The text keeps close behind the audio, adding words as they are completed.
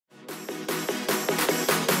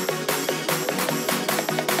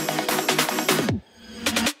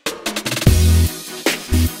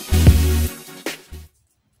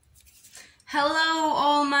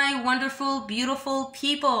wonderful, beautiful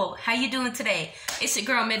people. How you doing today? It's your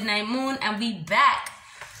girl Midnight Moon, and we back.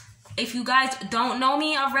 If you guys don't know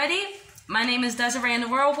me already, my name is Desiree in the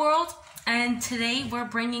Real World, and today we're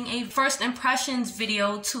bringing a first impressions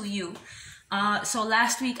video to you. So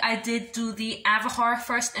last week I did do the Avatar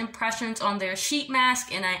first impressions on their sheet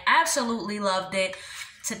mask, and I absolutely loved it.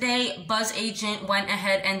 Today, BzzAgent went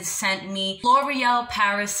ahead and sent me L'Oreal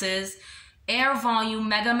Paris's Air Volume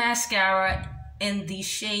Mega Mascara in the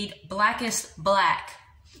shade Blackest Black.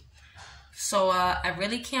 So I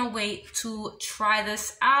really can't wait to try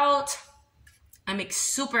this out. I'm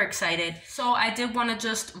super excited. So I did want to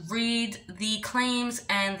just read the claims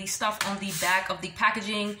and the stuff on the back of the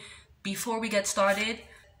packaging before we get started.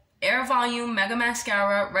 Air Volume Mega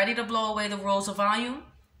Mascara, ready to blow away the rules of volume.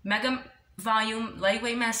 Mega Volume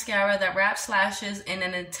lightweight mascara that wraps lashes in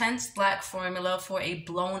an intense black formula for a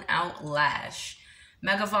blown out lash.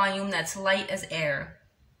 Mega Volume that's light as air.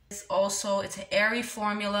 It's an airy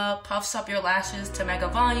formula, puffs up your lashes to Mega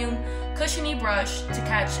Volume, cushiony brush to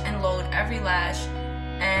catch and load every lash,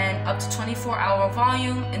 and up to 24-hour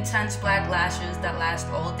volume, intense black lashes that last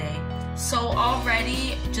all day. So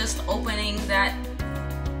already, just opening that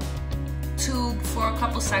tube for a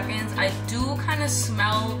couple seconds, I do kind of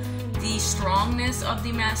smell the strongness of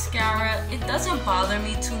the mascara. It doesn't bother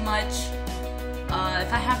me too much.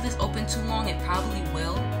 If I have this open too long, it probably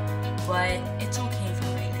will, but it's okay for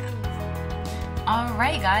right now.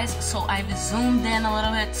 Alright guys, so I've zoomed in a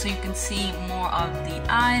little bit so you can see more of the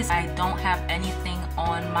eyes. I don't have anything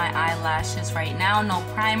on my eyelashes right now. No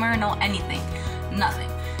primer, no anything. Nothing.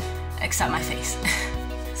 Except my face.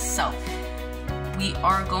 So, we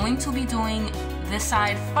are going to be doing this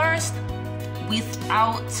side first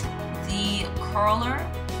without the curler.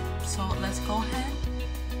 So let's go ahead.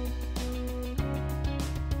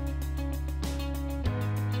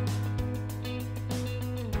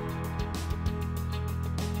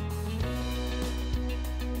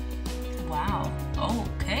 Wow,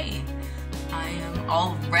 okay. I am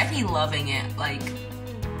already loving it. Like,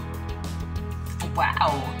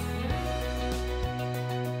 wow.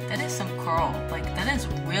 That is some curl. Like, that is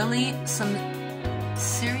really some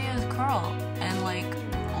serious curl. And like,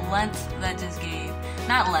 length that just gave.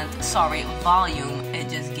 Not length, sorry, volume it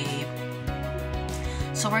just gave.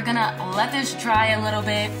 So we're gonna let this dry a little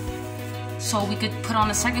bit so we could put on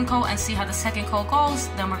a second coat and see how the second coat goes.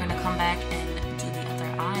 Then we're gonna come back and do the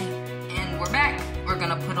other eye. And we're back. We're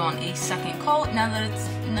gonna put on a second coat now that it's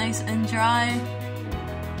nice and dry.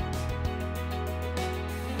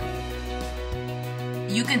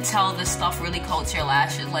 You can tell this stuff really coats your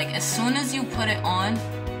lashes. Like, as soon as you put it on,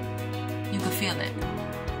 you can feel it.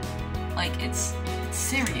 Like, it's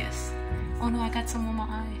serious. Oh no, I got some on my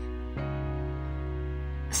eye.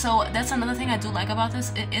 So that's another thing I do like about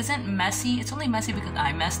this. It isn't messy. It's only messy because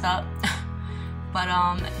I messed up. But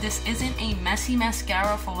this isn't a messy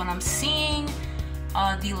mascara for what I'm seeing.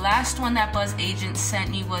 The last one that BzzAgent sent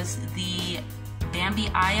me was the Bambi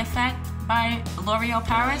Eye Effect by L'Oreal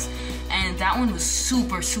Paris, and that one was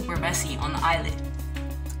super messy on the eyelid.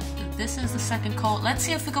 This is the second coat. Let's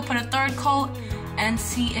see if we can put a third coat and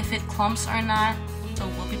see if it clumps or not. So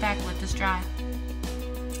we'll be back, let this dry.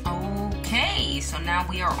 Okay, so now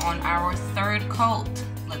we are on our third coat.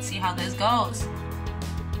 Let's see how this goes.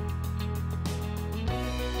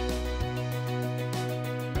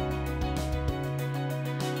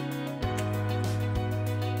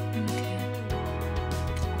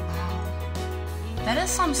 That is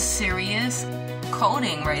some serious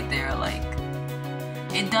coating right there. Like,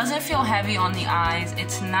 it doesn't feel heavy on the eyes.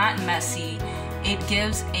 It's not messy. It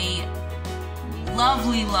gives a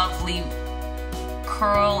lovely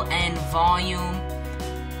curl and volume.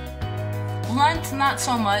 Length, not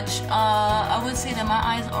so much. I would say that my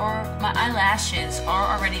eyelashes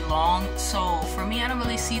are already long, so for me, I don't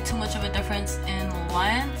really see too much of a difference in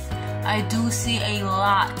length. I do see a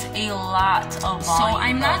lot of volume. So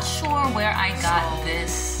I'm not sure where I got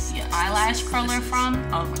this eyelash curler from.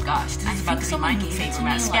 Oh my gosh, this is about to be my new favorite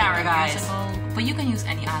mascara, guys. But you can use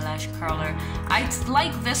any eyelash curler. I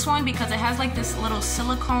like this one because it has like this little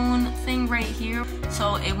silicone thing right here,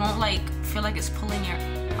 so it won't like feel like it's pulling your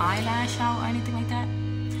eyelash out or anything like that.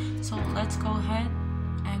 So let's go ahead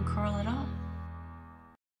and curl it up.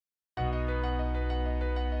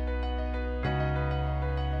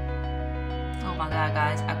 Oh my god,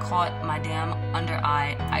 guys, I caught my damn under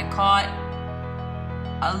eye. I caught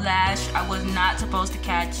a lash I was not supposed to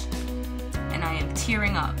catch, and I am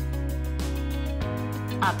tearing up.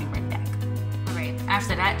 I'll be right back. Alright,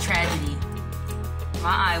 after that tragedy,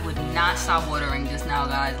 my eye would not stop watering just now,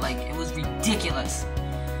 guys. Like, it was ridiculous.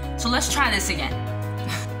 So let's try this again.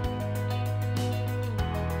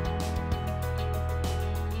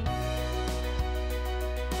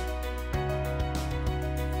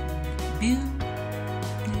 Boom.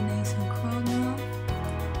 They're nice and curled now.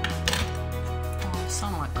 Or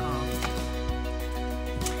somewhat curled.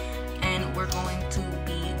 And we're going to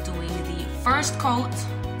be doing the first coat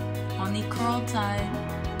on the curled side.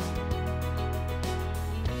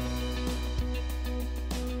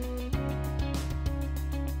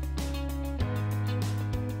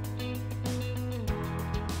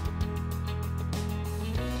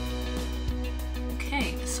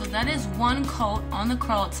 Okay, so that is one coat on the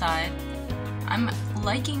curled side. I'm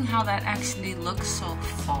liking how that actually looks so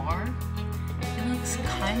far. It looks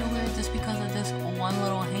kind of weird just because of this one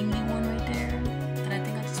little hangy one right there that I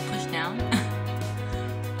think I just pushed down.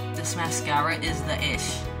 This mascara is the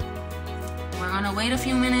ish. We're gonna wait a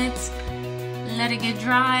few minutes, let it get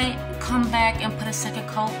dry, come back and put a second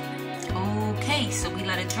coat. Okay, so we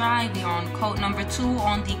let it dry. We are on coat number 2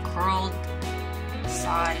 on the curled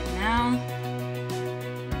side now.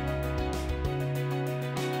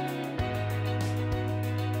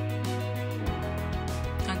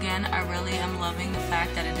 Again, I really am loving the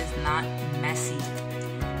fact that it is not messy.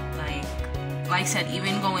 Like I said,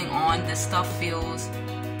 even going on, this stuff feels,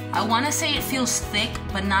 I want to say it feels thick,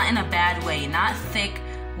 but not in a bad way. Not thick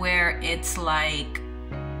where it's like,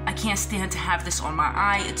 I can't stand to have this on my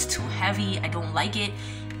eye, it's too heavy, I don't like it.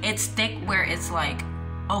 It's thick where it's like,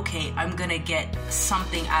 okay, I'm gonna get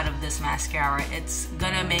something out of this mascara. It's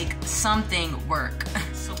gonna make something work.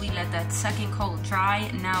 So we let that second coat dry.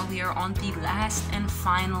 Now we are on the last and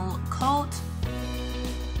final coat.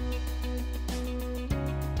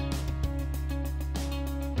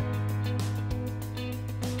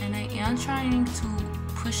 And I am trying to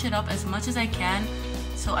push it up as much as I can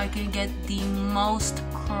so I can get the most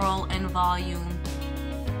curl and volume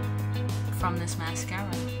from this mascara.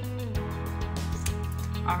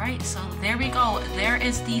 Alright, so there we go. There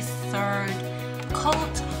is the third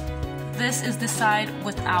coat. This is the side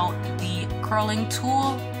without the curling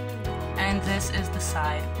tool, and this is the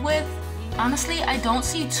side with. Honestly, I don't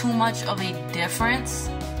see too much of a difference,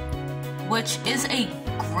 which is a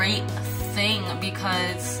great thing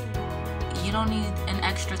because you don't need an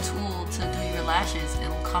extra tool to do your lashes.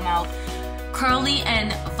 It'll come out curly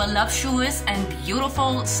and voluptuous and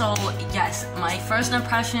beautiful. So yes, my first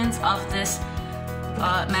impressions of this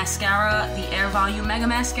mascara, the Air Volume Mega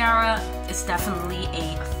Mascara, it's definitely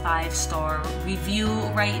a 5-star review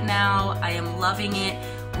right now. I am loving it.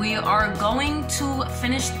 We are going to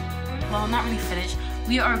finish, well, not really finish,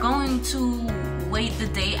 we are going to wait the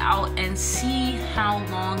day out and see how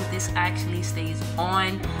long this actually stays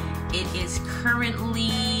on. It is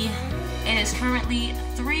currently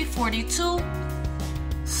 3:42,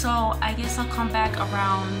 so I guess I'll come back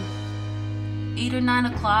around 8 or 9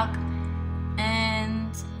 o'clock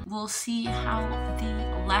and we'll see how the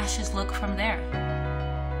lashes look from there.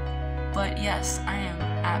 But yes, I am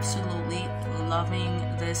absolutely loving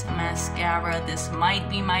this mascara. This might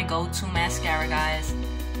be my go-to mascara, guys.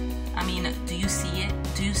 I mean, do you see it?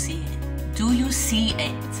 Do you see it? Do you see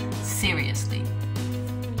it? Seriously.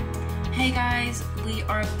 Hey guys, we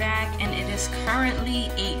are back and it is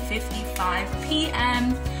currently 8:55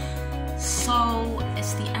 p.m. So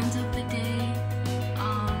it's the end of the day.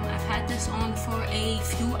 I've had this on for a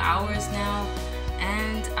few hours now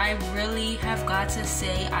and I really have got to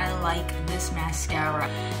say I like this mascara.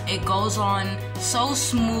 It goes on so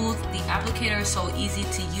smooth, the applicator is so easy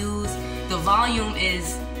to use, the volume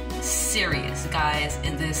is serious, guys,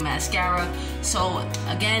 in this mascara. So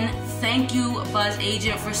again, thank you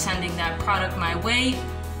BzzAgent for sending that product my way.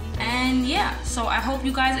 And yeah, so I hope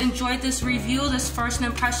you guys enjoyed this review, this first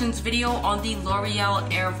impressions video on the L'Oreal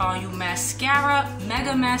Air Volume Mascara,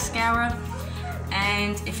 Mega Mascara.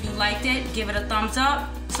 And if you liked it, give it a thumbs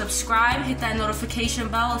up, subscribe, hit that notification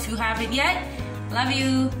bell if you haven't yet. Love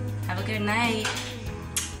you. Have a good night.